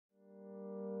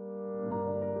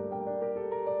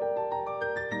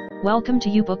Welcome to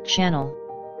uBook channel.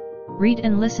 Read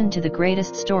and listen to the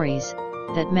greatest stories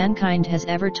that mankind has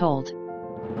ever told.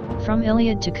 From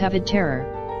Iliad to Covid Terror,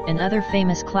 and other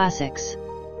famous classics.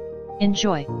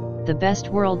 Enjoy the best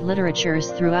world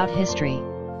literatures throughout history.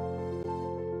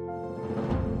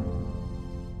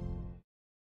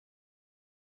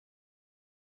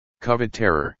 Covid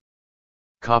Terror.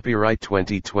 Copyright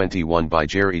 2021 by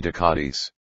Gerry de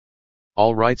Cadiz.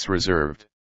 All rights reserved.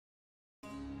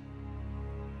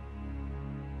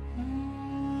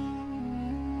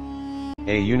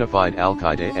 A unified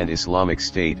Al-Qaeda and Islamic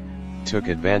State took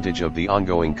advantage of the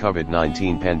ongoing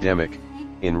COVID-19 pandemic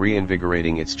in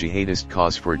reinvigorating its jihadist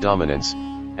cause for dominance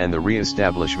and the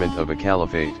re-establishment of a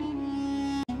caliphate.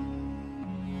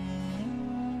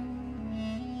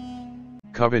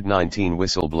 COVID-19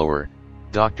 whistleblower,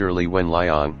 Dr. Li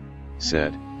Wenliang,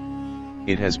 said,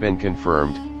 "It has been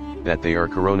confirmed that they are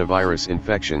coronavirus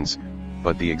infections,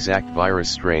 but the exact virus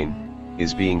strain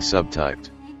is being subtyped."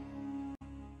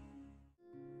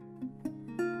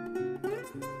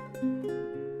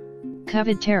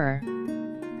 Covid Terror.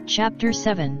 Chapter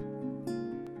 7.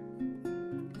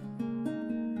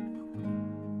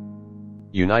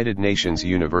 United Nations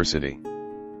University,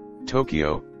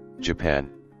 Tokyo, Japan.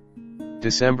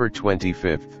 December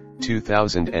 25,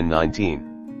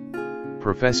 2019.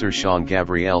 Professor Sean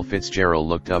Gabriel Fitzgerald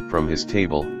looked up from his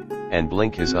table and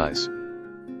blinked his eyes.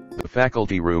 The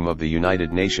faculty room of the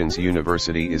United Nations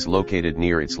University is located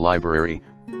near its library,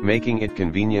 making it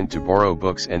convenient to borrow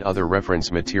books and other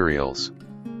reference materials.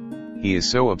 He is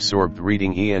so absorbed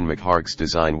reading Ian McHarg's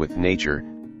Design with Nature,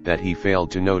 that he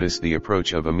failed to notice the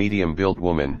approach of a medium-built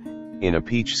woman, in a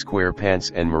peach square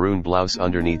pants and maroon blouse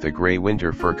underneath a gray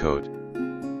winter fur coat.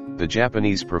 The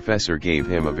Japanese professor gave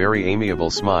him a very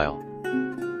amiable smile.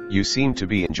 "You seem to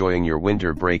be enjoying your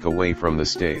winter break away from the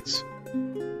States.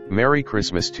 Merry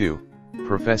Christmas too,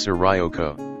 Professor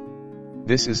Ryoko.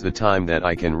 This is the time that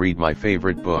I can read my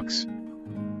favorite books."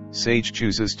 Sage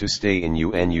chooses to stay in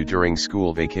UNU during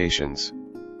school vacations.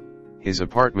 His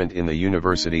apartment in the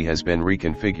university has been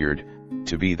reconfigured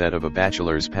to be that of a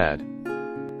bachelor's pad.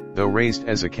 Though raised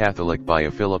as a Catholic by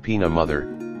a Filipina mother,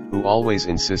 who always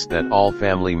insists that all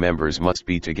family members must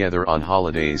be together on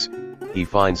holidays, he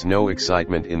finds no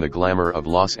excitement in the glamour of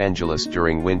Los Angeles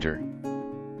during winter.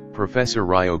 Professor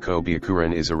Ryoko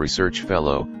Byakuran is a research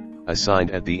fellow,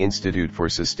 assigned at the Institute for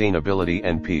Sustainability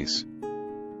and Peace.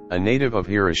 A native of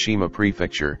Hiroshima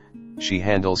Prefecture, she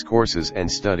handles courses and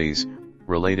studies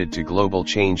related to global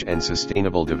change and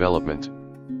sustainable development.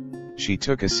 She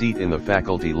took a seat in the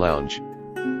faculty lounge.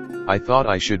 "I thought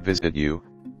I should visit you,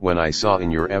 when I saw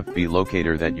in your FB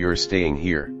locator that you're staying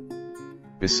here.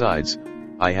 Besides,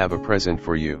 I have a present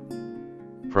for you."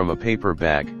 From a paper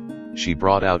bag, she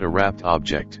brought out a wrapped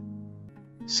object.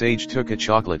 Sage took a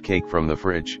chocolate cake from the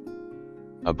fridge.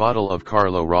 A bottle of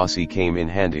Carlo Rossi came in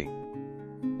handy.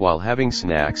 While having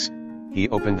snacks, he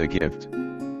opened the gift.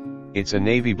 It's a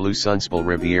navy blue Sunspell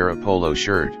Riviera polo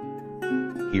shirt.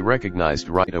 He recognized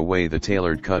right away the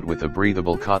tailored cut with a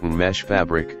breathable cotton mesh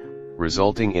fabric,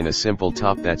 resulting in a simple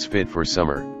top that's fit for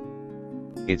summer.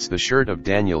 It's the shirt of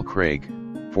Daniel Craig,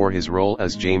 for his role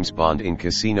as James Bond in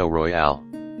Casino Royale.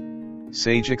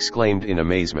 Sage exclaimed in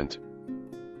amazement.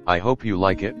 "I hope you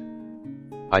like it.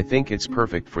 I think it's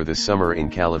perfect for the summer in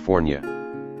California."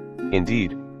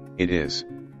 "Indeed, it is.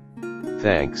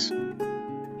 Thanks."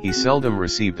 He seldom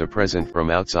received a present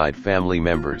from outside family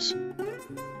members.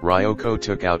 Ryoko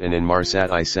took out an Inmarsat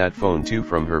iSat phone 2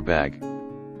 from her bag.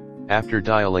 After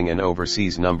dialing an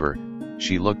overseas number,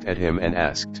 she looked at him and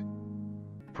asked,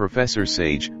 "Professor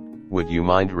Sage, would you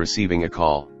mind receiving a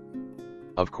call?"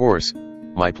 "Of course,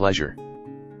 my pleasure.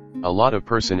 A lot of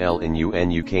personnel in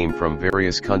UNU came from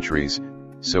various countries,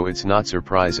 so it's not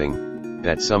surprising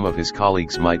that some of his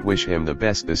colleagues might wish him the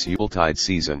best this Yuletide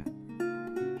season."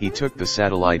 He took the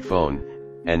satellite phone,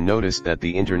 and noticed that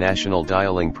the international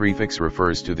dialing prefix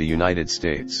refers to the United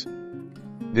States.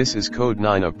 "This is Code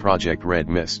 9 of Project Red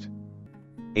Mist.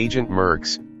 Agent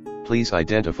Merckx, please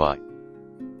identify."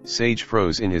 Sage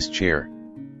froze in his chair.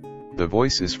 The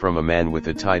voice is from a man with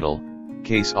the title,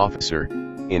 Case Officer,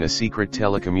 in a secret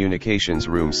telecommunications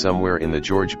room somewhere in the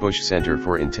George Bush Center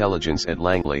for Intelligence at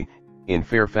Langley, in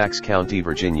Fairfax County,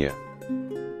 Virginia.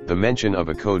 The mention of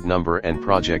a code number and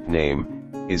project name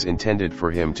is intended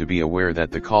for him to be aware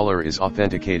that the caller is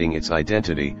authenticating its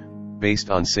identity, based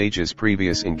on Sage's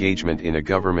previous engagement in a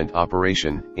government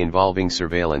operation involving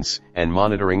surveillance and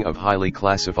monitoring of highly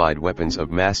classified weapons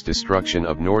of mass destruction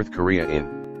of North Korea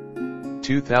in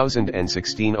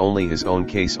 2016. Only his own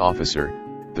case officer,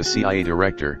 the CIA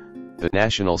director, the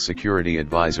National Security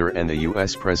Advisor and the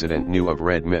US President knew of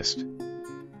Red Mist.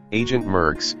 Agent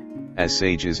Merckx, as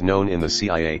Sage is known in the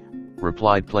CIA,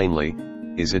 replied plainly,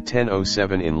 is at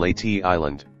 10:07 in Leyte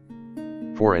Island.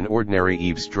 For an ordinary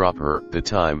eavesdropper, the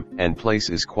time and place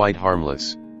is quite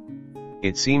harmless.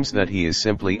 It seems that he is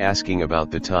simply asking about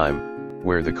the time,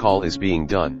 where the call is being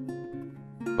done.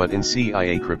 But in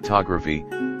CIA cryptography,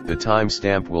 the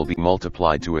timestamp will be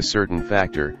multiplied to a certain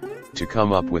factor, to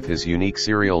come up with his unique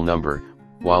serial number,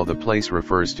 while the place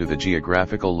refers to the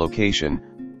geographical location,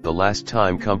 the last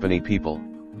time company people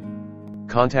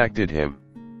contacted him.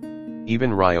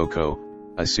 Even Ryoko,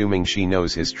 assuming she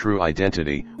knows his true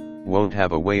identity, won't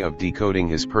have a way of decoding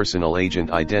his personal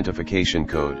agent identification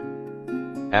code.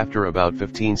 After about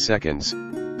 15 seconds,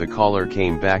 the caller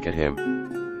came back at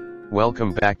him.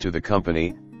 Welcome back to the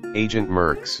company, Agent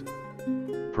Merckx.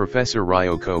 Professor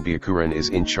Ryoko Byakuran is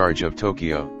in charge of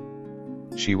Tokyo.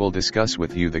 She will discuss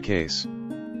with you the case.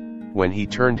 When he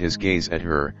turned his gaze at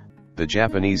her, the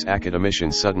Japanese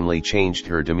academician suddenly changed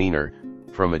her demeanor,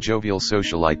 from a jovial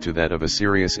socialite to that of a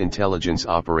serious intelligence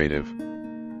operative.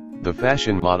 The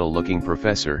fashion model-looking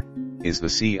professor is the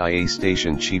CIA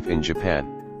station chief in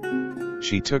Japan.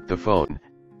 She took the phone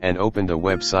and opened a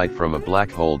website from a black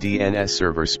hole DNS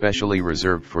server specially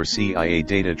reserved for CIA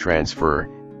data transfer,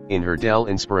 in her Dell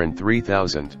Inspiron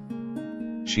 3000.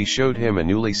 She showed him a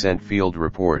newly sent field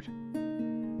report.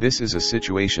 This is a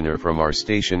situationer from our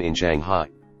station in Shanghai.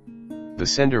 The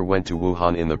sender went to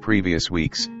Wuhan in the previous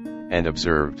weeks, and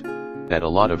observed that a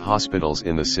lot of hospitals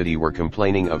in the city were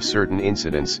complaining of certain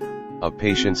incidents of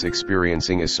patients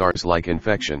experiencing a SARS-like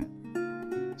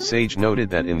infection. Sage noted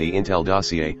that in the Intel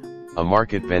dossier, a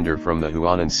market vendor from the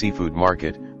Huanan seafood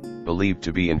market, believed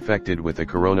to be infected with the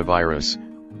coronavirus,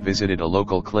 visited a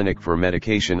local clinic for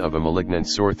medication of a malignant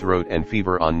sore throat and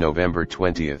fever on November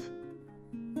 20th.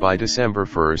 By December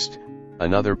 1st,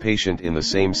 another patient in the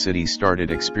same city started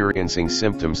experiencing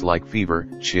symptoms like fever,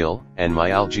 chill, and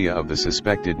myalgia of the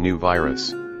suspected new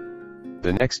virus.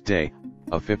 The next day,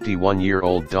 a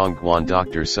 51-year-old Dongguan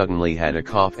doctor suddenly had a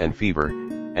cough and fever,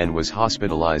 and was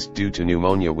hospitalized due to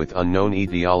pneumonia with unknown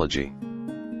etiology.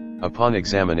 Upon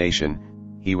examination,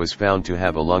 he was found to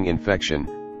have a lung infection,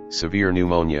 severe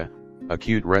pneumonia,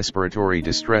 acute respiratory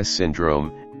distress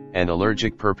syndrome, and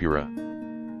allergic purpura.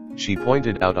 She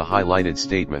pointed out a highlighted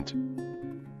statement.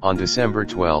 On December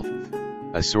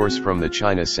 12th, a source from the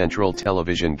China Central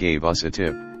Television gave us a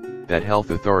tip that health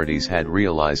authorities had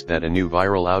realized that a new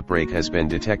viral outbreak has been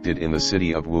detected in the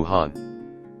city of Wuhan.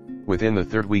 Within the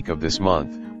third week of this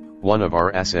month, one of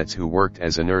our assets who worked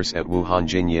as a nurse at Wuhan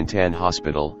Jinyintan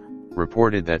Hospital,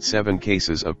 reported that 7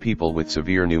 cases of people with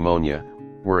severe pneumonia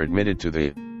were admitted to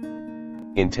the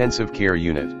intensive care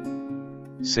unit.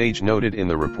 Sage noted in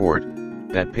the report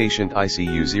that patient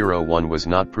ICU-01 was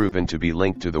not proven to be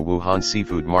linked to the Wuhan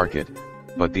seafood market,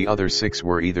 but the other 6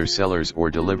 were either sellers or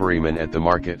deliverymen at the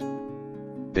market.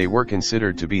 They were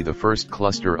considered to be the first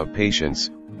cluster of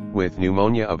patients with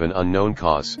pneumonia of an unknown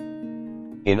cause.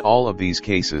 In all of these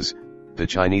cases, the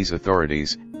Chinese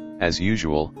authorities, as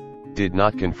usual, did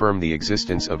not confirm the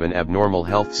existence of an abnormal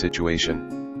health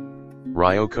situation.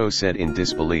 Ryoko said in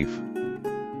disbelief.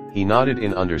 He nodded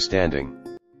in understanding.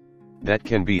 That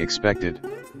can be expected.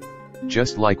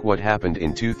 Just like what happened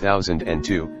in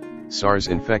 2002, SARS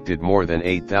infected more than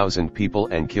 8,000 people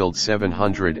and killed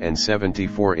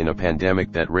 774 in a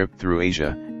pandemic that ripped through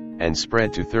Asia, and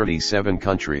spread to 37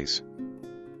 countries.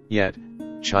 Yet,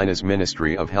 China's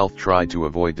Ministry of Health tried to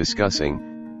avoid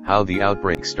discussing how the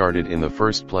outbreak started in the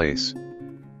first place.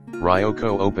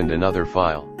 Ryoko opened another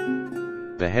file.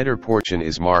 The header portion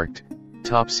is marked,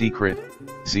 Top Secret,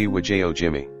 Ziwajeo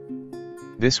Jimmy.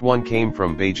 This one came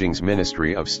from Beijing's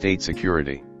Ministry of State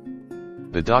Security.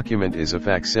 The document is a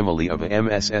facsimile of a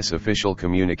MSS official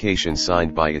communication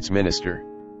signed by its minister.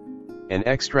 An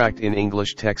extract in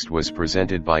English text was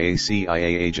presented by a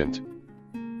CIA agent.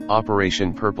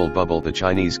 Operation Purple Bubble. The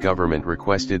Chinese government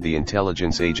requested the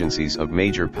intelligence agencies of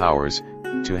major powers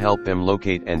to help them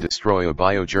locate and destroy a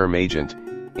biogerm agent,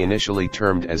 initially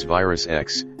termed as Virus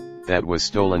X, that was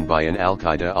stolen by an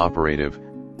Al-Qaeda operative,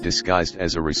 disguised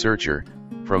as a researcher,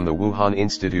 from the Wuhan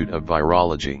Institute of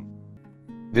Virology.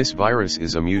 This virus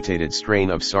is a mutated strain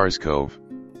of SARS-CoV.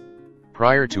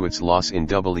 Prior to its loss in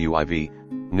WIV,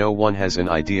 no one has an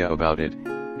idea about it,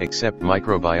 except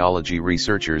microbiology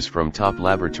researchers from top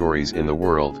laboratories in the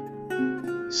world.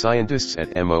 Scientists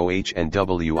at MOH and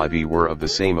WIV were of the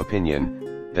same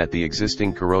opinion, that the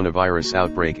existing coronavirus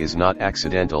outbreak is not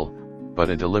accidental, but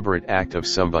a deliberate act of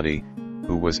somebody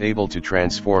who was able to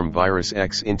transform Virus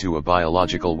X into a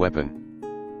biological weapon.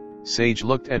 Sage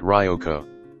looked at Ryoko.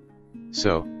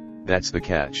 So, that's the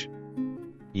catch.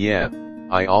 Yeah,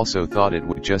 I also thought it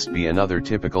would just be another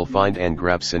typical find and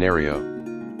grab scenario.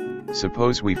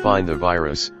 Suppose we find the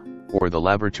virus, or the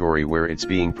laboratory where it's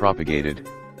being propagated,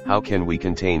 how can we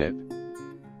contain it?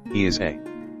 He is a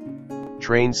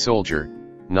trained soldier,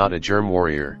 not a germ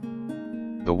warrior.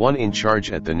 The one in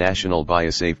charge at the National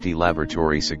Biosafety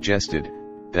Laboratory suggested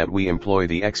that we employ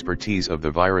the expertise of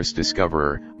the virus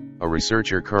discoverer, a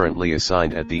researcher currently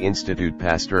assigned at the Institut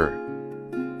Pasteur.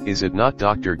 Is it not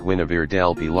Dr. Guinevere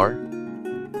del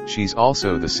Pilar? She's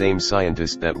also the same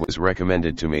scientist that was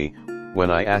recommended to me, when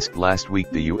I asked last week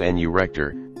the UNU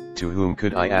rector, to whom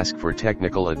could I ask for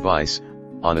technical advice,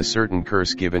 on a certain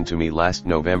course given to me last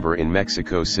November in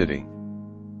Mexico City.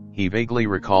 He vaguely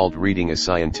recalled reading a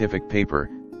scientific paper,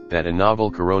 that a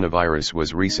novel coronavirus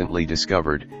was recently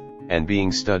discovered, and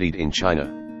being studied in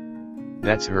China.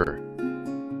 That's her.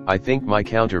 I think my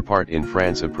counterpart in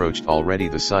France approached already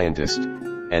the scientist,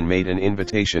 and made an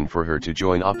invitation for her to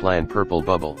join a plan Purple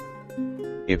Bubble.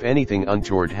 If anything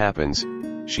untoward happens,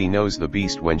 she knows the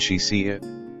beast when she see it.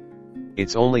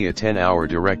 It's only a 10-hour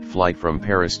direct flight from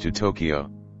Paris to Tokyo.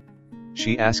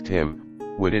 She asked him,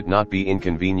 would it not be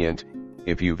inconvenient,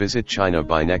 if you visit China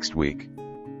by next week?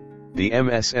 The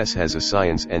MSS has a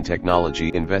Science and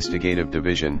Technology Investigative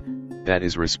Division, that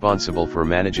is responsible for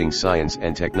managing science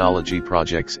and technology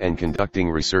projects and conducting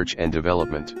research and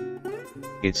development.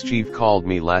 Its chief called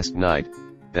me last night,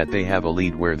 that they have a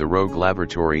lead where the rogue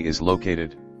laboratory is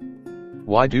located.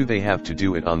 Why do they have to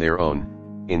do it on their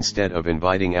own, instead of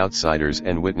inviting outsiders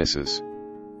and witnesses?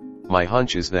 My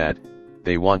hunch is that,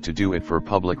 they want to do it for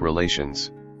public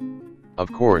relations.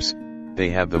 Of course, they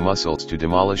have the muscles to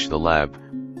demolish the lab,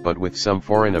 but with some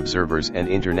foreign observers and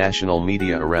international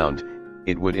media around,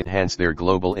 it would enhance their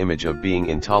global image of being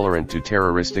intolerant to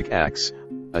terroristic acts,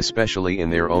 especially in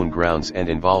their own grounds and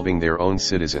involving their own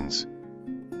citizens.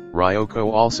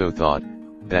 Ryoko also thought,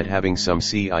 that having some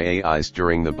CIA eyes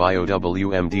during the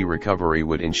BioWMD recovery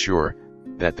would ensure,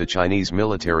 that the Chinese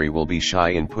military will be shy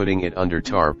in putting it under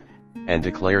TARP, and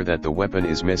declare that the weapon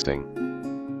is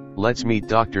missing. Let's meet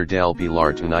Dr. Del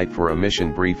Pilar tonight for a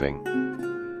mission briefing.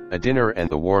 A dinner and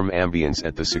the warm ambience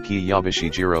at the Suki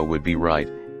Yabashijiro would be right,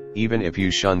 even if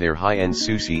you shun their high-end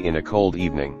sushi in a cold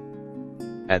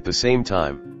evening. At the same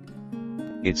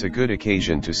time, it's a good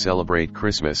occasion to celebrate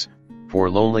Christmas, for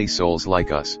lonely souls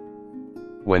like us.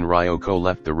 When Ryoko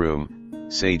left the room,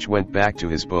 Sage went back to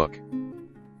his book.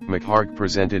 McHarg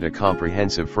presented a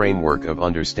comprehensive framework of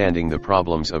understanding the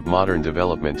problems of modern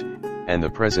development, and the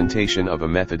presentation of a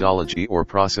methodology or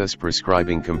process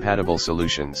prescribing compatible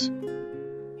solutions.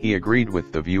 He agreed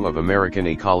with the view of American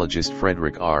ecologist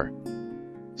Frederick R.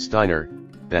 Steiner,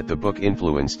 that the book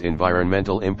influenced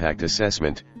environmental impact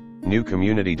assessment, new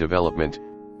community development,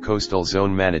 coastal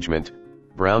zone management,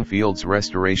 brownfields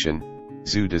restoration,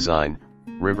 zoo design,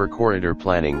 river corridor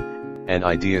planning, and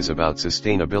ideas about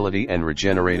sustainability and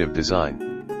regenerative design.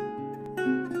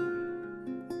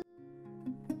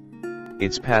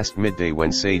 It's past midday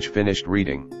when Sage finished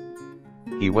reading.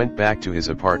 He went back to his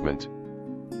apartment.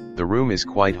 The room is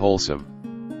quite wholesome.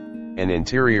 An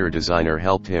interior designer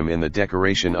helped him in the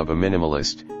decoration of a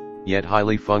minimalist, yet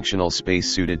highly functional space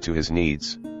suited to his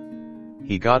needs.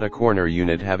 He got a corner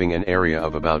unit having an area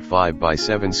of about 5 by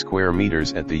 7 square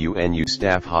meters at the UNU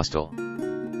staff hostel.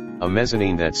 A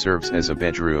mezzanine that serves as a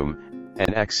bedroom,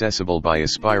 and accessible by a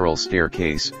spiral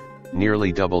staircase,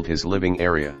 nearly doubled his living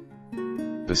area.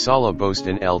 The sala boasts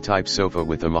an L-type sofa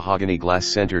with a mahogany glass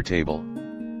center table.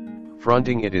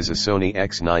 Fronting it is a Sony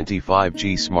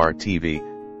X95G smart TV,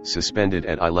 suspended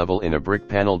at eye level in a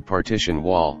brick-paneled partition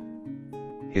wall.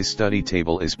 His study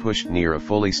table is pushed near a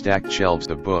fully stacked shelves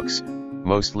of books,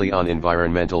 mostly on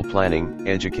environmental planning,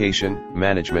 education,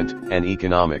 management, and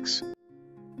economics.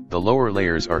 The lower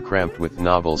layers are cramped with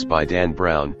novels by Dan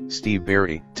Brown, Steve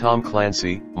Berry, Tom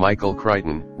Clancy, Michael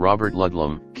Crichton, Robert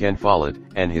Ludlum, Ken Follett,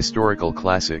 and historical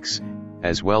classics,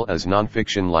 as well as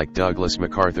non-fiction like Douglas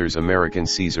MacArthur's American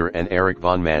Caesar and Eric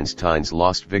von Manstein's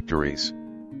Lost Victories.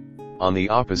 On the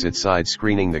opposite side,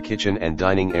 screening the kitchen and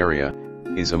dining area,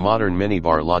 is a modern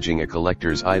minibar lodging a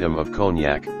collector's item of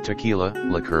cognac, tequila,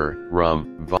 liqueur,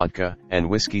 rum, vodka, and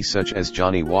whiskey such as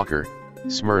Johnny Walker,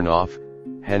 Smirnoff,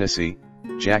 Hennessy,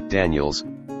 Jack Daniels,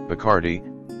 Bacardi,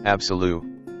 Absolut,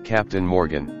 Captain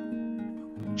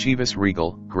Morgan, Chivas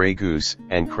Regal, Grey Goose,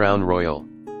 and Crown Royal.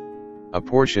 A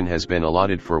portion has been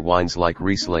allotted for wines like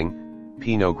Riesling,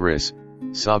 Pinot Gris,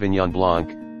 Sauvignon Blanc,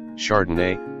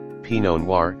 Chardonnay, Pinot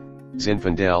Noir,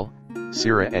 Zinfandel,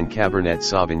 Syrah and Cabernet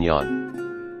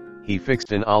Sauvignon. He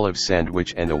fixed an olive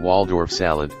sandwich and a Waldorf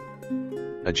salad.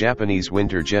 A Japanese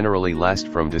winter generally lasts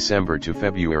from December to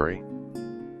February.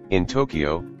 In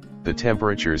Tokyo, the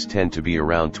temperatures tend to be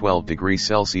around 12 degrees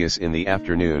Celsius in the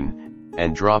afternoon,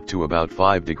 and drop to about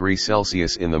 5 degrees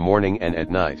Celsius in the morning and at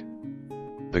night.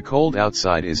 The cold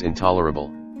outside is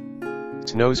intolerable.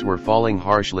 Snows were falling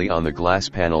harshly on the glass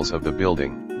panels of the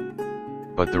building.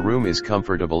 But the room is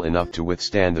comfortable enough to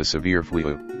withstand the severe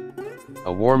flu.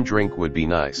 A warm drink would be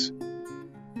nice.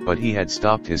 But he had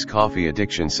stopped his coffee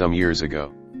addiction some years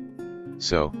ago.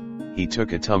 So, he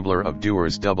took a tumbler of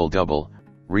Dewar's Double Double,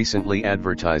 recently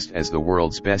advertised as the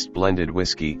world's best blended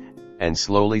whiskey, and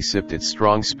slowly sipped its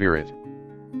strong spirit.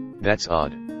 That's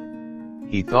odd,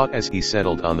 he thought as he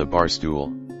settled on the bar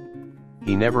stool.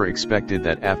 He never expected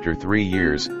that after 3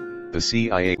 years, the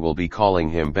CIA will be calling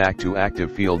him back to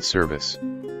active field service.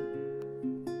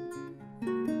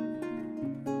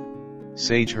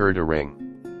 Sage heard a ring.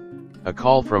 A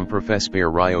call from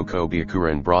Professor Ryoko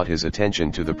Byakuran brought his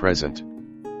attention to the present.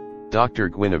 Dr.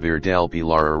 Guinevere Del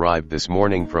Pilar arrived this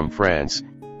morning from France,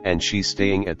 and she's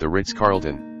staying at the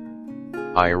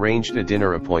Ritz-Carlton. I arranged a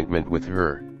dinner appointment with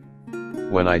her.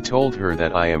 When I told her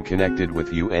that I am connected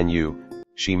with UNU,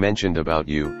 she mentioned about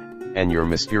you, and your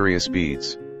mysterious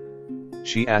beads.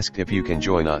 She asked if you can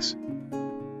join us.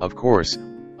 Of course,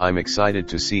 I'm excited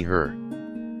to see her.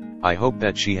 I hope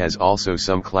that she has also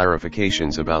some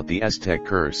clarifications about the Aztec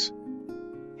curse.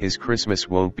 His Christmas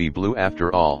won't be blue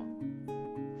after all.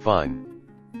 Fine.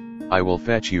 I will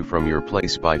fetch you from your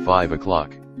place by 5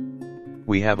 o'clock.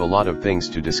 We have a lot of things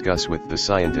to discuss with the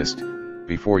scientist,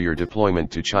 before your deployment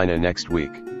to China next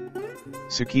week.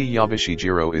 Suki Yabashi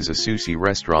Jiro is a sushi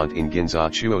restaurant in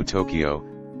Ginza-chuo, Tokyo,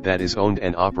 that is owned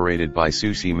and operated by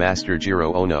sushi master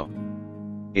Jiro Ono.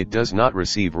 It does not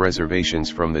receive reservations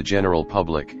from the general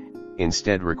public,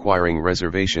 instead requiring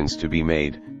reservations to be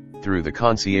made, through the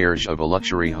concierge of a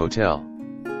luxury hotel.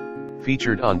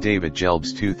 Featured on David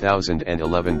Gelb's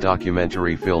 2011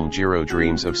 documentary film Jiro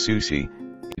Dreams of Sushi,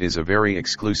 it is a very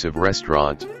exclusive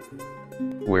restaurant,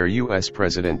 where U.S.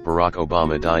 President Barack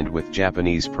Obama dined with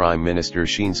Japanese Prime Minister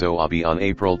Shinzo Abe on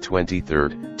April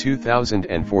 23,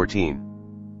 2014.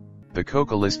 The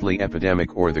Coca-Listli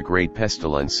epidemic, or the Great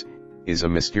Pestilence, is a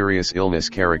mysterious illness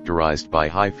characterized by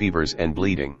high fevers and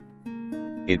bleeding.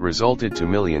 It resulted to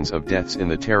millions of deaths in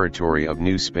the territory of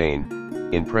New Spain,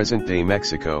 in present-day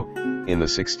Mexico, in the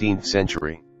 16th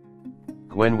century.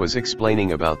 Gwen was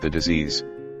explaining about the disease,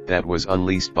 that was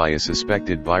unleashed by a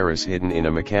suspected virus hidden in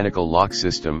a mechanical lock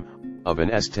system, of an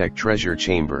Aztec treasure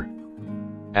chamber.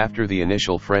 After the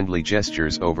initial friendly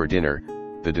gestures over dinner,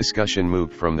 the discussion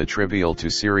moved from the trivial to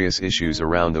serious issues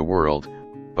around the world,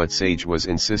 but Sage was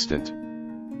insistent.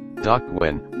 Doc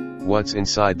Gwen, what's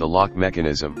inside the lock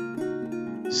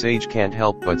mechanism? Sage can't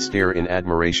help but stare in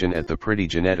admiration at the pretty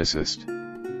geneticist.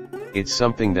 It's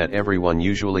something that everyone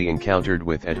usually encountered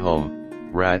with at home,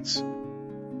 rats.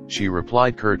 She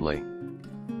replied curtly.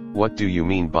 What do you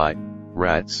mean by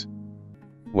rats?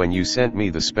 When you sent me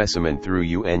the specimen through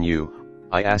UNU,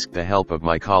 I asked the help of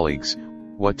my colleagues,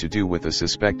 what to do with a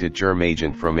suspected germ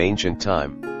agent from ancient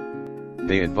time.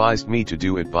 They advised me to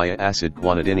do it via acid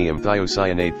guanidinium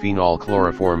thiocyanate phenol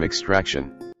chloroform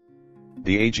extraction.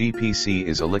 The AGPC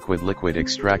is a liquid-liquid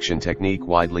extraction technique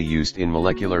widely used in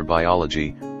molecular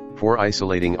biology, for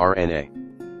isolating RNA.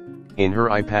 In her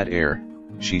iPad Air,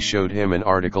 she showed him an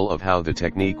article of how the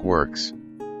technique works.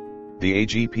 The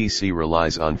AGPC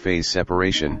relies on phase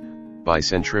separation, by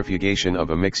centrifugation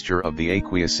of a mixture of the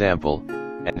aqueous sample,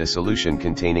 and a solution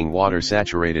containing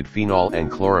water-saturated phenol and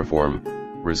chloroform,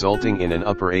 resulting in an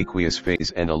upper aqueous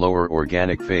phase and a lower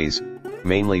organic phase,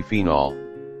 mainly phenol.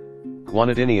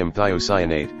 Guanidinium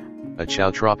thiocyanate, a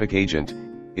chiotropic agent,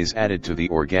 is added to the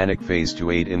organic phase to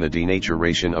aid in the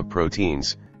denaturation of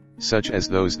proteins, such as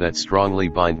those that strongly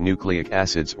bind nucleic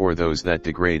acids or those that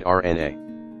degrade RNA.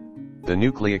 The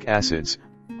nucleic acids,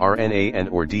 RNA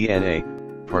and/or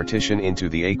DNA, partition into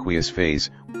the aqueous phase,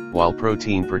 while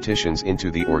protein partitions into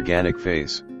the organic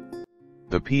phase.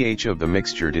 The pH of the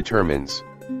mixture determines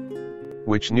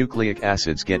which nucleic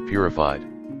acids get purified.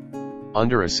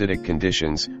 Under acidic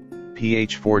conditions,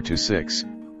 pH 4 to 6,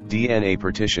 DNA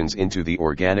partitions into the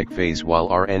organic phase while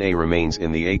RNA remains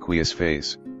in the aqueous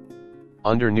phase.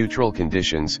 Under neutral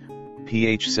conditions,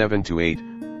 pH 7 to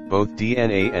 8, both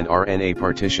DNA and RNA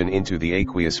partition into the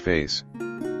aqueous phase.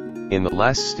 In the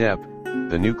last step,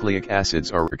 the nucleic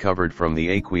acids are recovered from the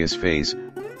aqueous phase,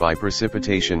 by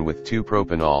precipitation with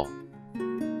 2-propanol.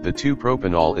 The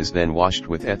 2-propanol is then washed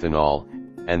with ethanol,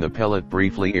 and the pellet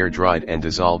briefly air-dried and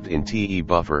dissolved in TE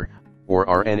buffer, or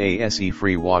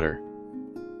RNA-SE-free water.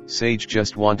 Sage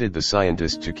just wanted the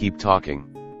scientist to keep talking.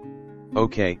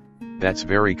 Okay, that's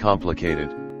very complicated.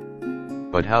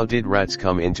 But how did rats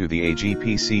come into the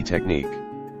AGPC technique?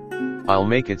 I'll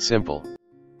make it simple.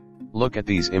 Look at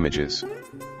these images.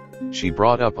 She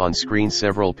brought up on screen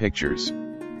several pictures.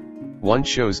 One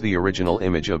shows the original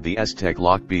image of the Aztec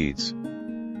lock beads.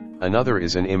 Another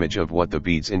is an image of what the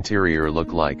bead's interior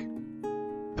look like.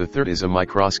 The third is a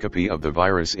microscopy of the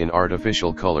virus in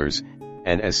artificial colors,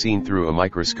 and as seen through a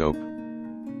microscope.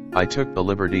 I took the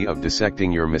liberty of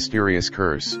dissecting your mysterious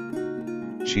curse.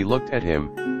 She looked at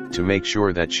him, to make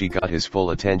sure that she got his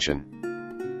full attention.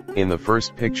 In the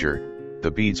first picture,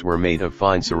 the beads were made of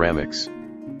fine ceramics.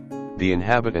 The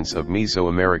inhabitants of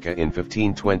Mesoamerica in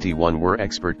 1521 were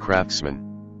expert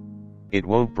craftsmen. It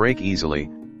won't break easily,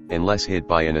 unless hit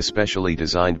by an especially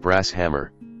designed brass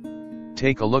hammer.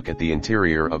 Take a look at the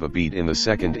interior of a bead in the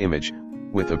second image,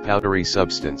 with a powdery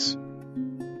substance.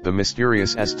 The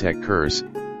mysterious Aztec curse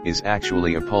is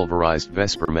actually a pulverized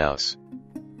Vesper mouse.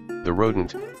 The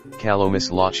rodent,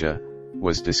 Calomus lacca,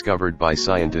 was discovered by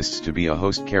scientists to be a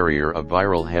host carrier of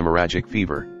viral hemorrhagic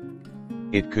fever.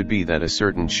 It could be that a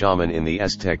certain shaman in the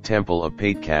Aztec temple of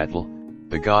Paitcatl,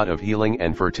 the god of healing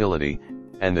and fertility,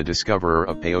 and the discoverer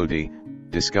of peyote,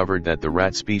 discovered that the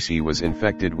rat species was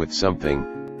infected with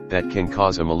something that can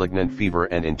cause a malignant fever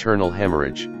and internal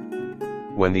hemorrhage.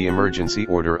 When the emergency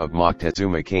order of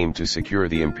Moctezuma came to secure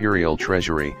the imperial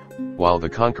treasury, while the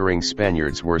conquering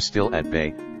Spaniards were still at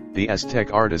bay, the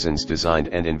Aztec artisans designed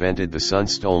and invented the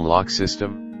sunstone lock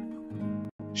system.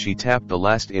 She tapped the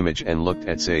last image and looked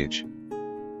at Sage.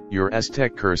 Your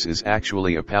Aztec curse is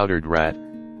actually a powdered rat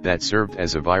that served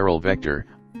as a viral vector,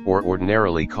 or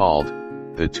ordinarily called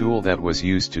the tool that was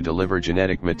used to deliver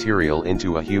genetic material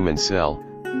into a human cell,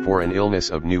 for an illness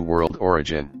of New World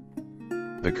origin.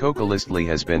 The coccolistli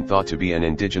has been thought to be an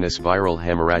indigenous viral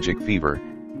hemorrhagic fever,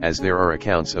 as there are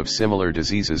accounts of similar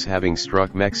diseases having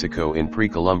struck Mexico in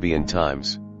pre-Columbian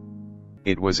times.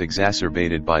 It was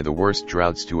exacerbated by the worst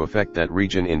droughts to affect that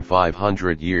region in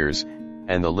 500 years,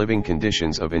 and the living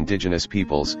conditions of indigenous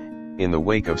peoples, in the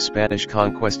wake of Spanish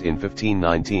conquest in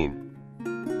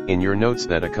 1519. In your notes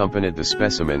that accompanied the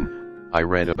specimen, I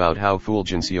read about how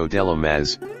Fulgencio de la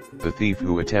Maz, the thief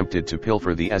who attempted to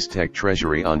pilfer the Aztec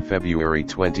treasury on February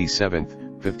 27,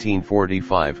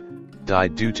 1545,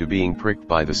 died due to being pricked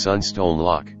by the sunstone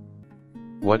lock.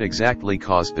 What exactly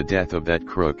caused the death of that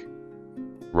crook?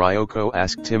 Ryoko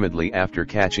asked timidly after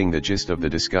catching the gist of the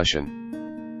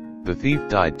discussion. The thief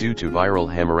died due to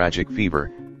viral hemorrhagic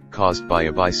fever, caused by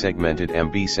a bisegmented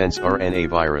MB-sense RNA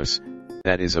virus,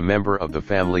 that is a member of the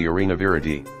family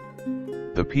Reinvigorating.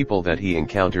 The people that he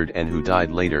encountered and who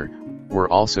died later, were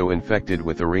also infected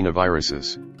with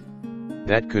arenaviruses.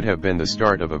 That could have been the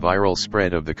start of a viral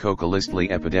spread of the coccolistli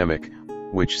epidemic,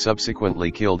 which subsequently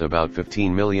killed about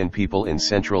 15 million people in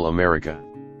Central America.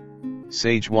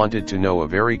 Sage wanted to know a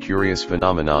very curious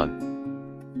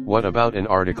phenomenon. What about an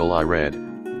article I read,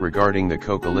 regarding the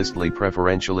coccolistli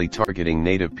preferentially targeting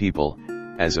native people,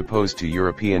 as opposed to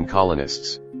European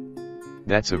colonists?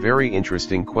 That's a very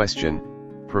interesting question,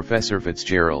 Professor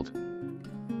Fitzgerald.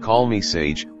 Call me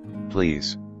Sage,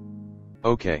 please.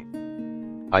 Okay.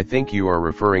 I think you are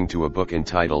referring to a book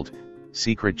entitled,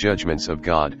 Secret Judgments of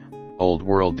God, Old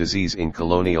World Disease in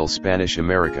Colonial Spanish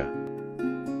America.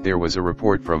 There was a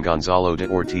report from Gonzalo de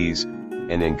Ortiz,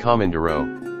 an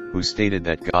encomendero, who stated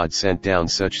that God sent down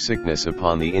such sickness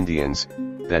upon the Indians,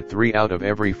 that 3 out of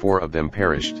every 4 of them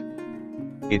perished.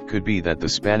 It could be that the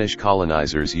Spanish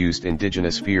colonizers used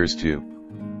indigenous fears to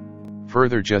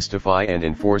further justify and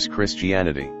enforce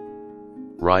Christianity.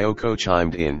 Ryoko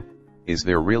chimed in, is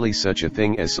there really such a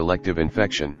thing as selective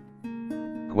infection?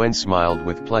 Gwen smiled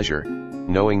with pleasure,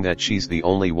 knowing that she's the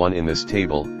only one in this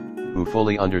table who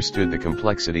fully understood the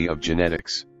complexity of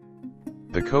genetics.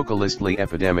 The coccolistli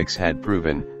epidemics had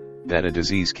proven that a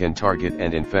disease can target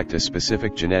and infect a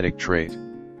specific genetic trait.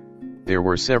 There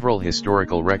were several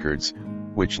historical records,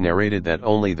 which narrated that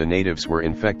only the natives were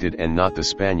infected and not the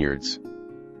Spaniards.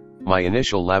 My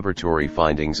initial laboratory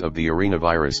findings of the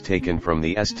arenavirus taken from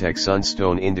the Aztec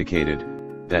sunstone indicated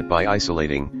that by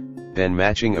isolating, then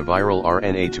matching a viral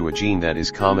RNA to a gene that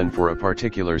is common for a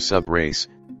particular subrace,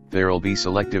 there'll be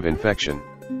selective infection.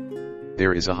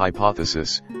 There is a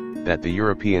hypothesis that the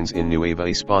Europeans in Nueva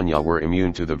España were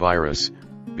immune to the virus,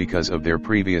 because of their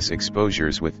previous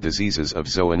exposures with diseases of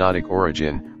zoonotic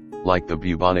origin, like the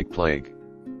bubonic plague.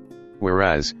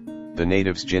 Whereas, the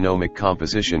natives' genomic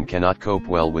composition cannot cope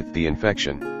well with the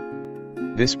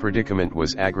infection. This predicament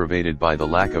was aggravated by the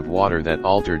lack of water that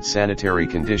altered sanitary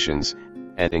conditions,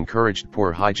 and encouraged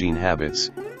poor hygiene habits,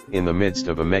 in the midst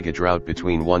of a mega drought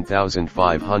between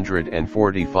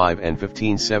 1545 and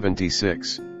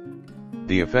 1576.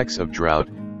 The effects of drought,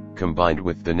 combined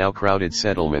with the now crowded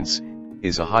settlements,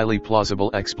 is a highly plausible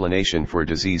explanation for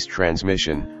disease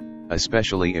transmission,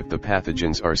 especially if the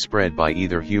pathogens are spread by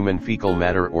either human fecal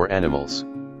matter or animals.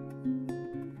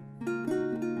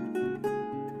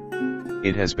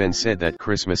 It has been said that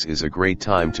Christmas is a great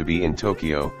time to be in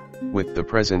Tokyo, with the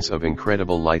presence of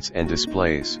incredible lights and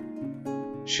displays.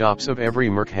 Shops of every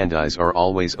merchandise are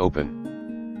always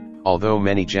open. Although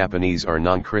many Japanese are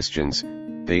non-Christians,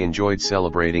 they enjoyed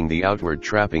celebrating the outward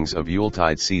trappings of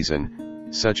Yuletide season,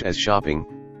 such as shopping,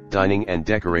 dining and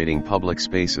decorating public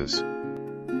spaces.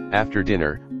 After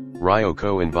dinner,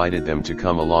 Ryoko invited them to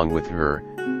come along with her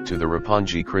to the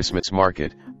Roppongi Christmas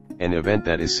market, an event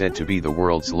that is said to be the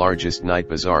world's largest night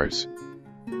bazaars.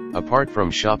 Apart from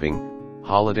shopping,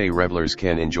 holiday revelers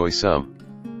can enjoy some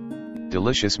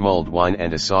delicious mulled wine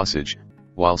and a sausage,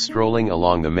 while strolling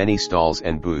along the many stalls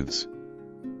and booths.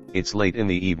 It's late in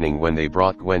the evening when they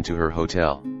brought Gwen to her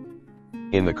hotel.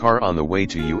 In the car on the way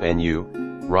to UNU,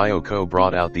 Ryoko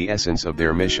brought out the essence of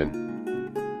their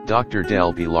mission. Dr.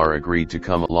 Del Pilar agreed to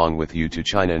come along with you to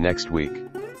China next week.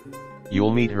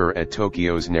 You'll meet her at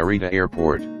Tokyo's Narita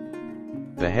airport.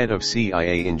 The head of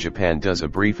CIA in Japan does a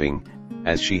briefing,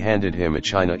 as she handed him a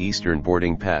China Eastern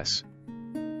boarding pass.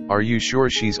 Are you sure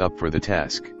she's up for the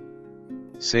task?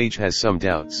 Sage has some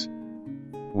doubts.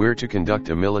 We're to conduct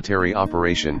a military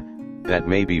operation that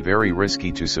may be very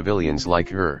risky to civilians like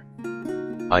her.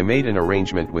 I made an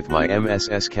arrangement with my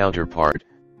MSS counterpart,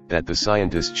 that the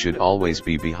scientist should always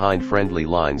be behind friendly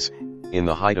lines, in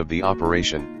the height of the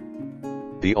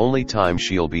operation. The only time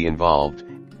she'll be involved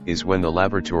is when the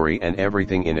laboratory and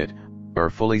everything in it are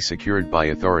fully secured by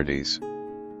authorities.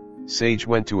 Sage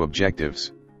went to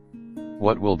objectives.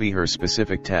 What will be her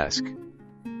specific task?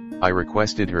 I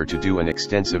requested her to do an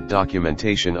extensive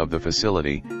documentation of the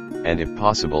facility, and if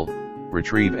possible,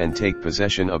 retrieve and take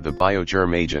possession of the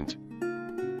biogerm agent.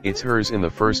 It's hers in the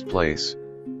first place.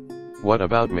 What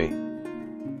about me?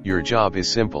 Your job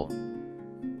is simple.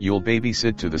 You'll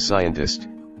babysit to the scientist,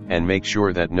 and make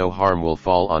sure that no harm will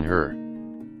fall on her.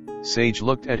 Sage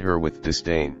looked at her with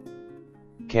disdain.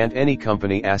 Can't any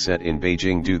company asset in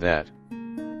Beijing do that?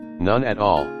 None at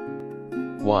all.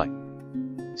 Why?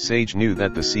 Sage knew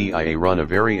that the CIA run a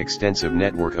very extensive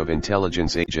network of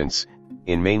intelligence agents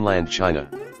in mainland China.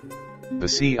 The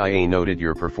CIA noted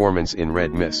your performance in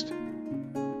Red Mist.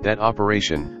 That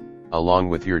operation, along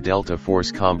with your Delta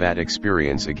Force combat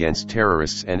experience against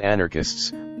terrorists and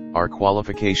anarchists, are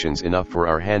qualifications enough for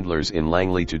our handlers in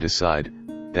Langley to decide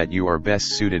that you are best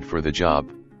suited for the job.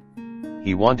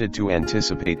 He wanted to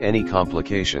anticipate any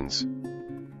complications.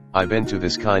 I've been to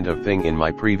this kind of thing in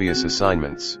my previous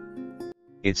assignments.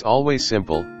 It's always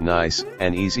simple, nice,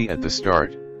 and easy at the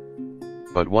start.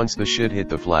 But once the shit hit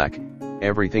the flak,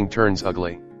 everything turns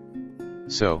ugly.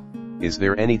 So, is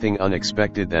there anything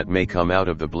unexpected that may come out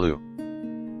of the blue?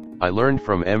 I learned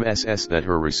from MSS that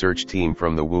her research team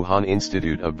from the Wuhan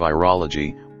Institute of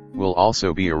Virology will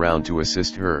also be around to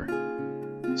assist her.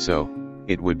 So,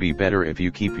 it would be better if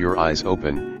you keep your eyes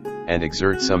open, and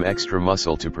exert some extra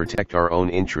muscle to protect our own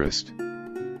interest.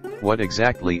 What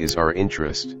exactly is our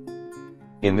interest?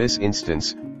 In this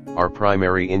instance, our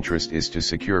primary interest is to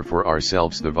secure for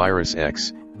ourselves the virus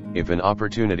X, if an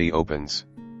opportunity opens.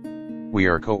 We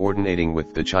are coordinating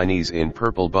with the Chinese in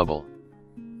Purple Bubble.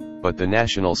 But the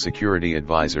National Security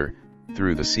Advisor,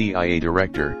 through the CIA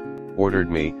Director, ordered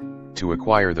me to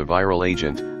acquire the viral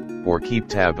agent, or keep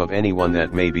tab of anyone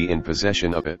that may be in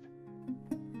possession of it.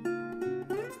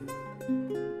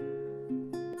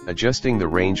 Adjusting the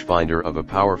rangefinder of a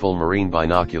powerful marine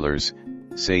binoculars,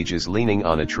 Sage is leaning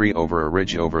on a tree over a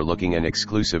ridge overlooking an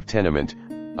exclusive tenement,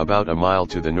 about a mile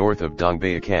to the north of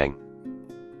Dongbaikang.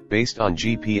 Based on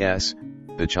GPS,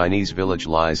 the Chinese village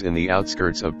lies in the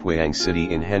outskirts of Puiyang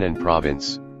City in Henan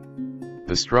Province.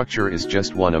 The structure is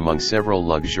just one among several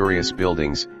luxurious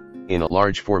buildings, in a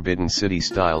large Forbidden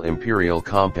City-style imperial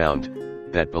compound,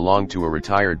 that belonged to a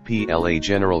retired PLA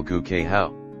General Gu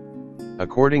Keihao.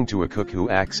 According to a cook who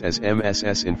acts as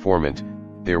MSS informant,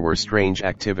 there were strange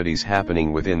activities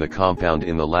happening within the compound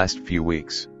in the last few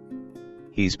weeks.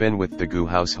 He's been with the Gu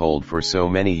household for so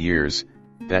many years,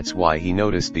 that's why he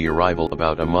noticed the arrival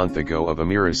about a month ago of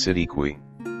Amira Siddiqui.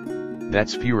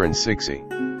 That's Furan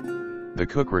Sixi. The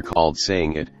cook recalled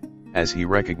saying it, as he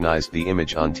recognized the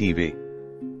image on TV.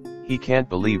 He can't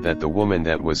believe that the woman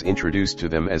that was introduced to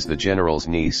them as the general's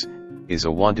niece, is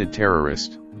a wanted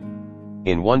terrorist.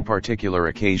 In one particular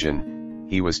occasion,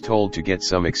 he was told to get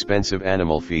some expensive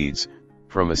animal feeds,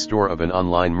 from a store of an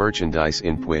online merchandise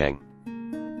in Puiyang.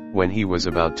 When he was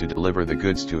about to deliver the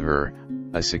goods to her,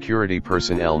 a security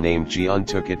personnel named Jian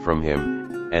took it from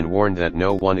him, and warned that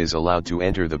no one is allowed to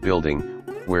enter the building,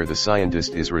 where the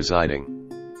scientist is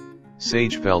residing.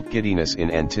 Sage felt giddiness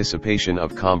in anticipation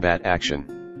of combat action.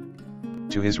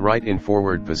 To his right in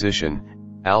forward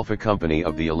position, Alpha Company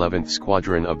of the 11th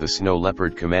Squadron of the Snow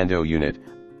Leopard Commando Unit,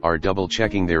 are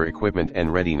double-checking their equipment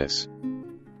and readiness.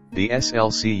 The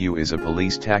SLCU is a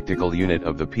police tactical unit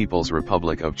of the People's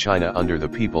Republic of China under the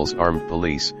People's Armed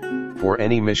Police, for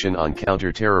any mission on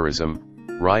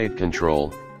counter-terrorism, riot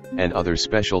control, and other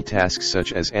special tasks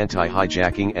such as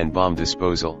anti-hijacking and bomb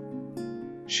disposal.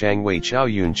 Shang Wei Chao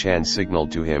Yun Chan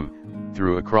signaled to him,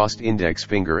 through a crossed index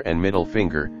finger and middle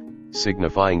finger,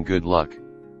 signifying good luck.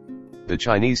 The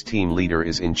Chinese team leader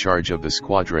is in charge of the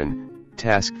squadron,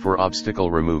 tasked for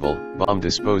obstacle removal, bomb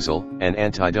disposal, and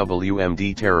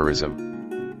anti-WMD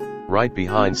terrorism. Right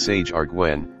behind Sage are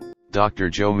Gwen, Dr.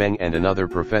 Zhou Meng and another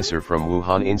professor from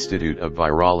Wuhan Institute of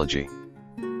Virology.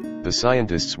 The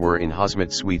scientists were in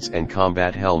hazmat suits and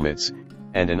combat helmets,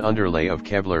 and an underlay of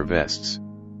Kevlar vests.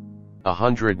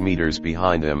 100 meters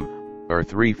behind them, are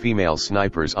 3 female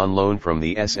snipers on loan from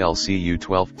the SLCU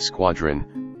 12th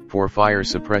Squadron, for fire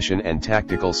suppression and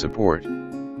tactical support.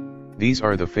 These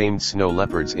are the famed snow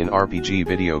leopards in RPG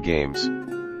video games.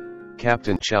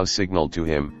 Captain Chow signaled to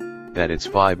him, that it's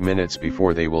 5 minutes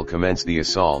before they will commence the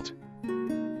assault.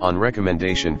 On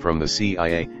recommendation from the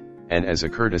CIA, and as a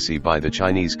courtesy by the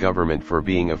Chinese government for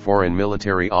being a foreign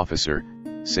military officer,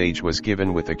 Sage was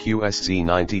given with a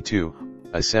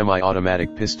QSZ-92, a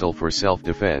semi-automatic pistol for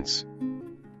self-defense.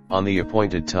 On the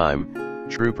appointed time,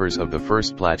 troopers of the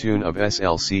 1st Platoon of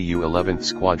SLCU 11th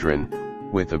Squadron,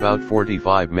 with about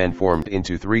 45 men formed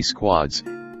into 3 squads,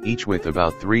 each with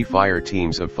about 3 fire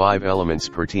teams of 5 elements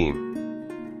per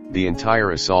team. The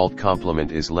entire assault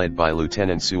complement is led by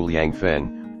Lieutenant Su Liang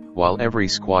Feng, while every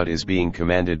squad is being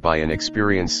commanded by an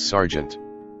experienced sergeant.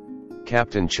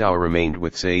 Captain Chow remained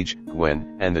with Sage,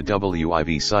 Gwen, and the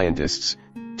WIV scientists,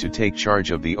 to take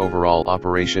charge of the overall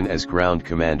operation as ground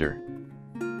commander.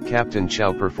 Captain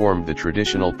Chow performed the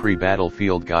traditional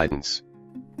pre-battlefield guidance.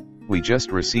 We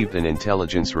just received an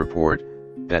intelligence report,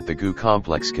 that the GU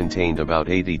complex contained about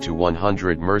 80 to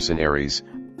 100 mercenaries,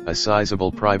 a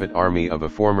sizable private army of a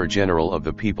former general of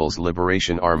the People's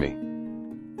Liberation Army.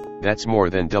 That's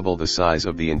more than double the size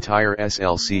of the entire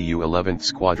SLCU 11th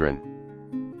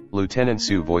Squadron. Lieutenant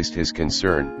Su voiced his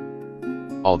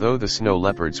concern. Although the snow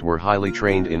leopards were highly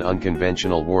trained in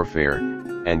unconventional warfare,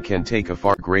 and can take a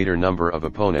far greater number of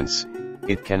opponents,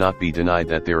 it cannot be denied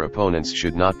that their opponents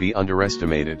should not be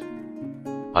underestimated.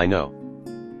 I know.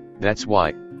 That's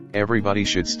why, everybody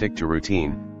should stick to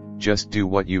routine, just do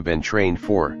what you've been trained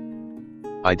for.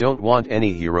 I don't want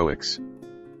any heroics.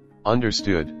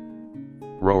 Understood.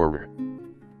 Roar.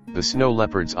 The snow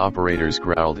leopards operators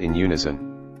growled in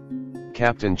unison.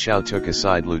 Captain Chow took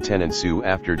aside Lieutenant Su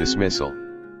after dismissal.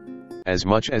 As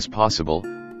much as possible,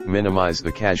 minimize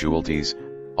the casualties,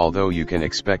 although you can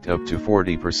expect up to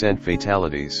 40%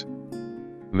 fatalities.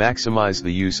 Maximize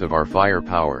the use of our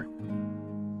firepower.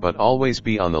 But always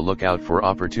be on the lookout for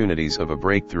opportunities of a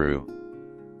breakthrough.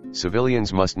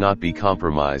 Civilians must not be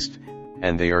compromised,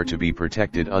 and they are to be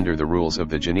protected under the rules of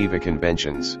the Geneva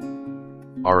Conventions.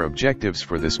 Our objectives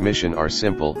for this mission are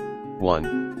simple.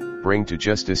 1. Bring to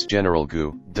justice General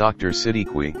Gu, Dr.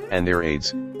 Siddiqui, and their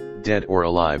aides, dead or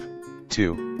alive.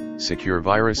 2. Secure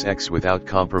Virus X without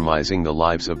compromising the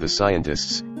lives of the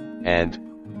scientists. And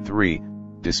 3.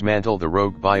 Dismantle the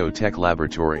rogue biotech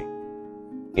laboratory.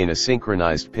 In a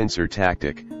synchronized pincer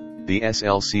tactic, the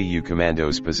SLCU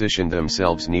commandos positioned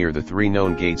themselves near the 3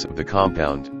 known gates of the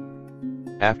compound.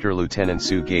 After Lieutenant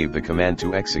Su gave the command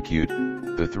to execute,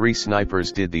 the 3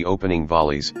 snipers did the opening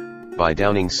volleys, by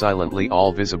downing silently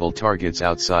all visible targets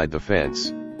outside the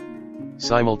fence.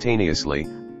 Simultaneously,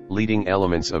 leading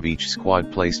elements of each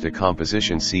squad placed a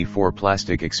composition C4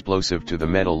 plastic explosive to the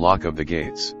metal lock of the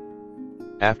gates.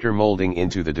 After molding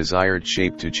into the desired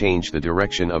shape to change the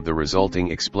direction of the resulting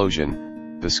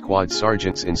explosion, the squad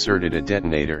sergeants inserted a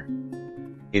detonator.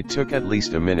 It took at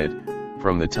least a minute,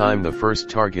 from the time the first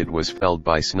target was felled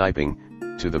by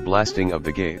sniping, to the blasting of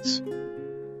the gates.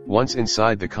 Once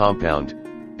inside the compound,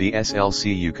 the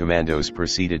SLCU commandos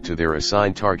proceeded to their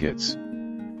assigned targets.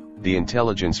 The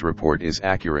intelligence report is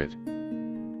accurate.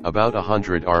 About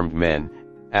 100 armed men,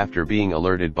 after being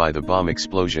alerted by the bomb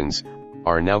explosions,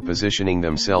 are now positioning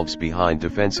themselves behind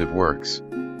defensive works.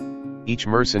 Each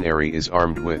mercenary is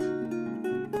armed with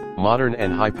modern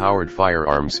and high-powered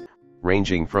firearms,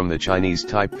 ranging from the Chinese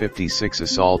Type 56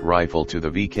 assault rifle to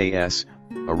the VKS,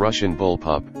 a Russian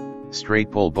bullpup,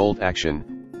 straight-pull bolt action,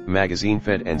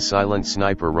 magazine-fed and silent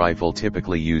sniper rifle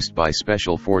typically used by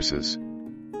special forces.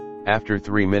 After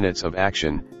 3 minutes of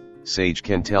action, Sage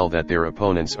can tell that their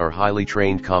opponents are highly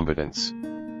trained combatants.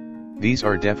 These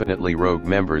are definitely rogue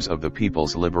members of the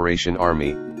People's Liberation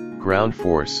Army, ground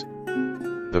force.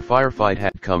 The firefight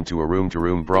had might come to a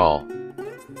room-to-room brawl.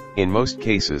 In most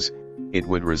cases, it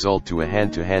would result to a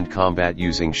hand-to-hand combat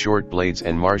using short blades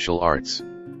and martial arts.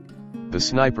 The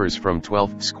snipers from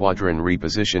 12th Squadron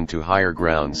repositioned to higher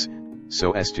grounds,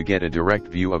 so as to get a direct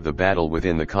view of the battle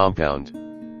within the compound.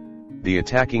 The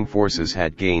attacking forces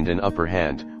had gained an upper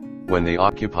hand when they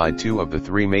occupied 2 of the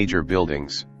 3 major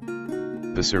buildings.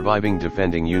 The surviving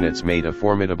defending units made a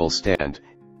formidable stand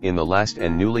in the last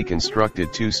and newly constructed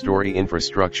 2-story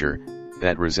infrastructure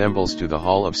that resembles to the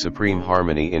Hall of Supreme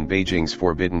Harmony in Beijing's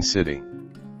Forbidden City.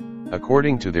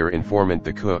 According to their informant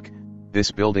the Cook,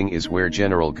 this building is where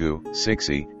General Gu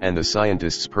Sixi and the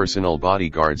scientist's personal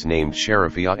bodyguards named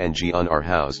Sharifia and Jian are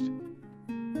housed.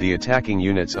 The attacking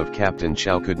units of Captain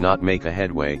Chow could not make a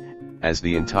headway, as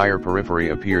the entire periphery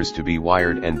appears to be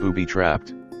wired and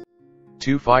booby-trapped.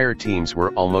 2 fire teams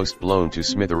were almost blown to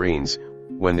smithereens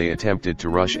when they attempted to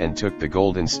rush and took the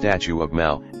golden statue of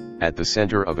Mao at the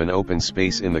center of an open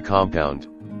space in the compound.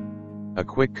 A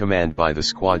quick command by the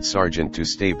squad sergeant to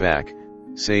stay back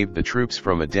saved the troops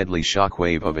from a deadly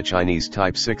shockwave of a Chinese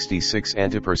Type 66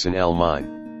 anti-personnel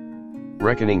mine.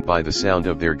 Reckoning by the sound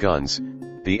of their guns,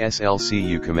 the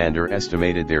SLCU commander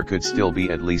estimated there could still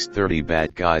be at least 30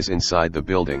 bad guys inside the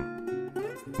building.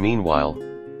 Meanwhile,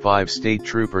 5 state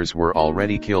troopers were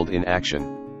already killed in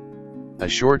action. A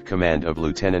short command of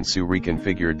Lieutenant Su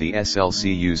reconfigured the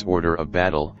SLCU's order of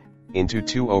battle into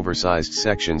 2 oversized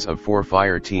sections of 4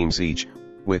 fire teams each,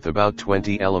 with about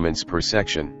 20 elements per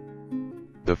section.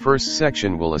 The first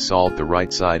section will assault the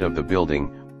right side of the building,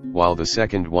 while the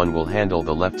second one will handle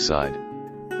the left side.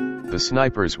 The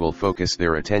snipers will focus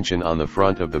their attention on the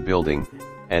front of the building,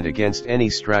 and against any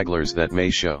stragglers that may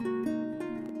show.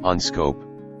 On scope.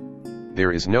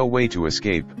 There is no way to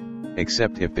escape,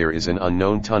 except if there is an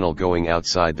unknown tunnel going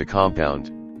outside the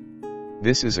compound.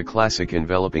 This is a classic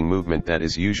enveloping movement that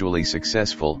is usually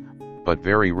successful, but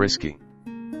very risky.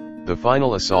 The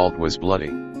final assault was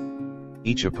bloody.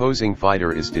 Each opposing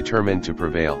fighter is determined to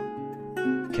prevail.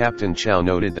 Captain Chow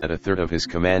noted that a third of his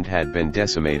command had been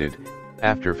decimated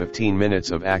after 15 minutes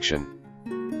of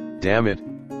action. Damn it,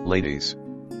 ladies.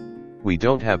 We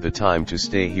don't have the time to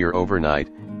stay here overnight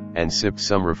and sip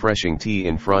some refreshing tea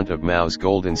in front of Mao's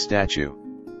golden statue.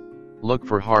 Look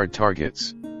for hard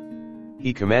targets.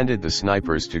 He commanded the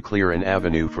snipers to clear an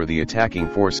avenue for the attacking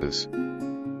forces.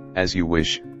 As you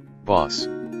wish, boss.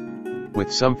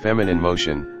 With some feminine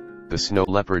motion, the Snow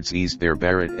Leopards eased their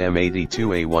Barrett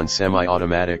M82A1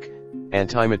 semi-automatic,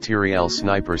 anti-materiel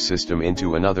sniper system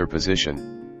into another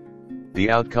position.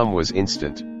 The outcome was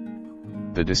instant.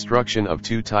 The destruction of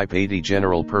 2 Type 80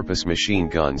 general-purpose machine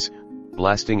guns,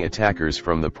 blasting attackers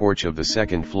from the porch of the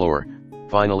 2nd floor,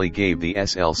 finally gave the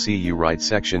SLCU right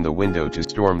section the window to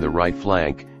storm the right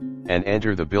flank, and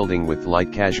enter the building with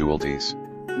light casualties.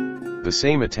 The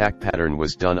same attack pattern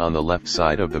was done on the left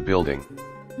side of the building.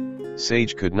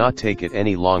 Sage could not take it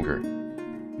any longer.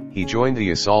 He joined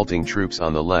the assaulting troops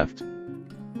on the left.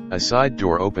 A side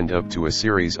door opened up to a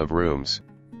series of rooms.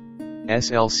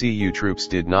 SLCU troops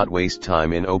did not waste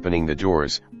time in opening the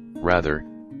doors, rather,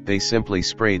 they simply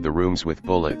sprayed the rooms with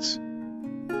bullets.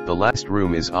 The last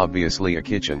room is obviously a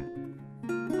kitchen.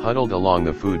 Huddled along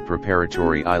the food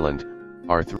preparatory island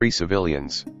are 3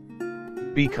 civilians.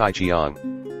 Bi Kai Chiang.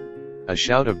 A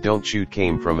shout of "Don't shoot"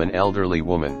 came from an elderly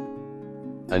woman.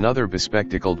 Another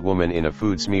bespectacled woman in a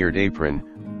food-smeared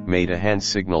apron made a hand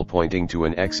signal pointing to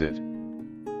an exit.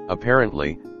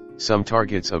 Apparently, some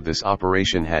targets of this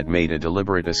operation had made a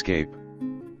deliberate escape.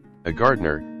 A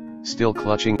gardener, still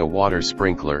clutching a water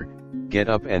sprinkler, get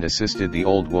up and assisted the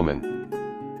old woman.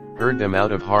 Herd them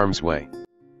out of harm's way.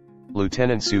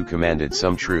 Lieutenant Su commanded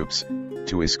some troops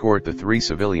to escort the 3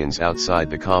 civilians outside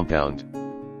the compound.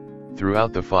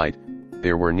 Throughout the fight,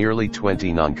 there were nearly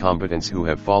 20 non-combatants who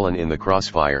have fallen in the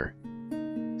crossfire.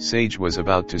 Sage was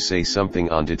about to say something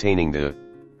on detaining the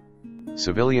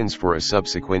civilians for a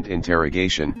subsequent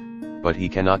interrogation, but he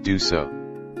cannot do so.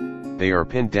 They are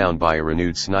pinned down by a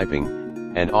renewed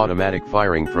sniping and automatic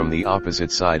firing from the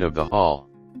opposite side of the hall.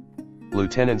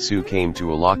 Lieutenant Su came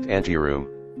to a locked anteroom.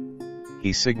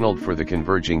 He signaled for the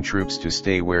converging troops to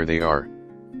stay where they are.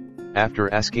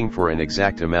 After asking for an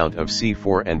exact amount of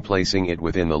C4 and placing it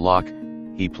within the lock,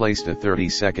 he placed a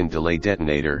 30-second delay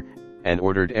detonator, and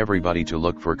ordered everybody to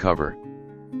look for cover.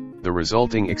 The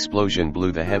resulting explosion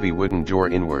blew the heavy wooden door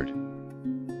inward.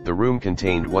 The room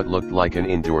contained what looked like an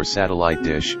indoor satellite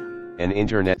dish, an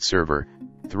internet server,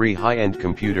 3 high-end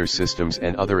computer systems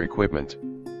and other equipment.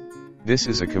 This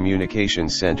is a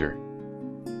communications center.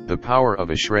 The power of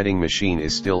a shredding machine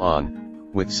is still on,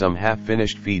 with some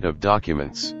half-finished feet of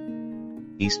documents.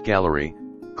 East Gallery,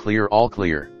 clear, all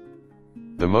clear.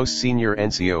 The most senior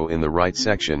NCO in the right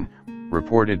section,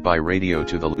 reported by radio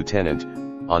to the lieutenant,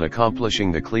 on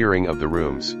accomplishing the clearing of the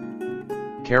rooms.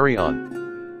 Carry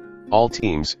on. All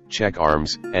teams, check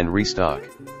arms, and restock.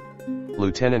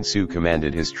 Lieutenant Su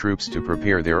commanded his troops to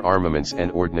prepare their armaments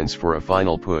and ordnance for a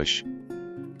final push.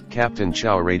 Captain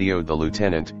Chow radioed the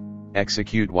lieutenant,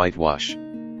 execute whitewash.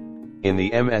 In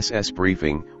the MSS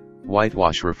briefing,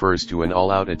 whitewash refers to an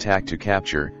all-out attack to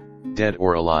capture, dead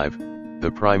or alive, the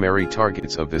primary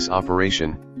targets of this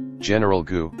operation, General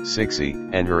Gu, Sixi,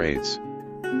 and her aides.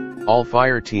 All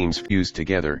fire teams fused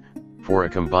together, for a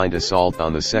combined assault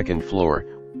on the second floor,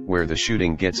 where the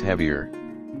shooting gets heavier.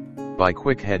 By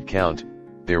quick head count,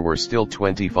 there were still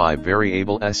 25 very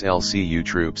able SLCU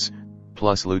troops,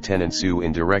 plus Lieutenant Su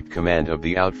in direct command of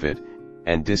the outfit,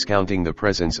 and discounting the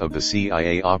presence of the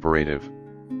CIA operative.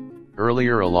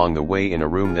 Earlier along the way, in a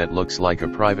room that looks like a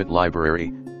private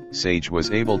library, Sage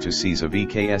was able to seize a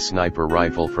VKS sniper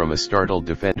rifle from a startled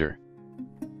defender.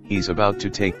 He's about to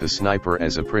take the sniper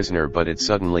as a prisoner, but it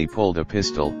suddenly pulled a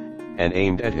pistol, and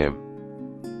aimed at him.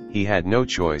 He had no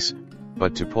choice,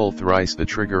 but to pull thrice the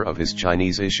trigger of his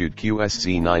Chinese-issued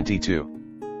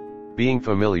QSZ-92. Being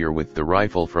familiar with the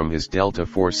rifle from his Delta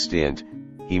Force stint,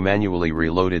 he manually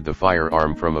reloaded the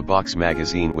firearm from a box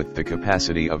magazine with the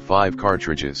capacity of 5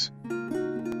 cartridges.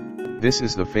 This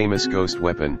is the famous ghost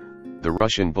weapon, the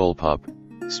Russian bullpup,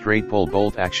 straight pull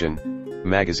bolt action,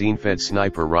 magazine-fed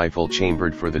sniper rifle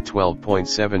chambered for the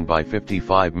 12.7 by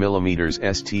 55 mm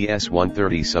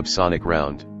STS-130 subsonic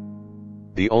round.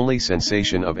 The only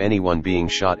sensation of anyone being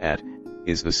shot at,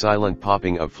 is the silent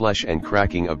popping of flesh and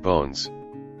cracking of bones.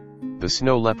 The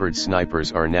Snow Leopard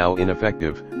snipers are now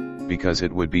ineffective, because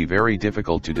it would be very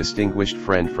difficult to distinguish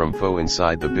friend from foe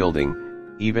inside the building,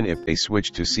 even if they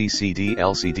switch to CCD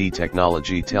LCD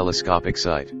technology telescopic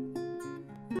sight.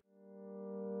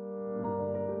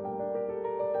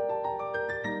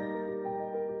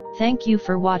 Thank you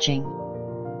for watching.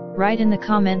 Write in the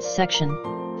comments section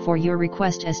for your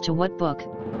request as to what book,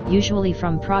 usually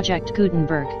from Project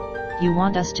Gutenberg, you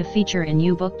want us to feature in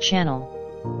U-Book channel.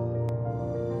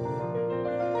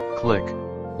 Click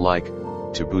like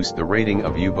to boost the rating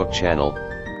of U-Book channel,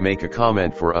 make a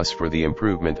comment for us for the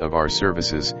improvement of our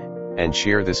services, and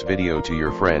share this video to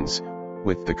your friends,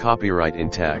 with the copyright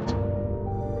intact.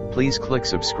 Please click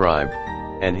subscribe,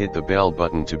 and hit the bell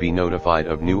button to be notified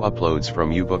of new uploads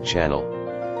from U-Book channel.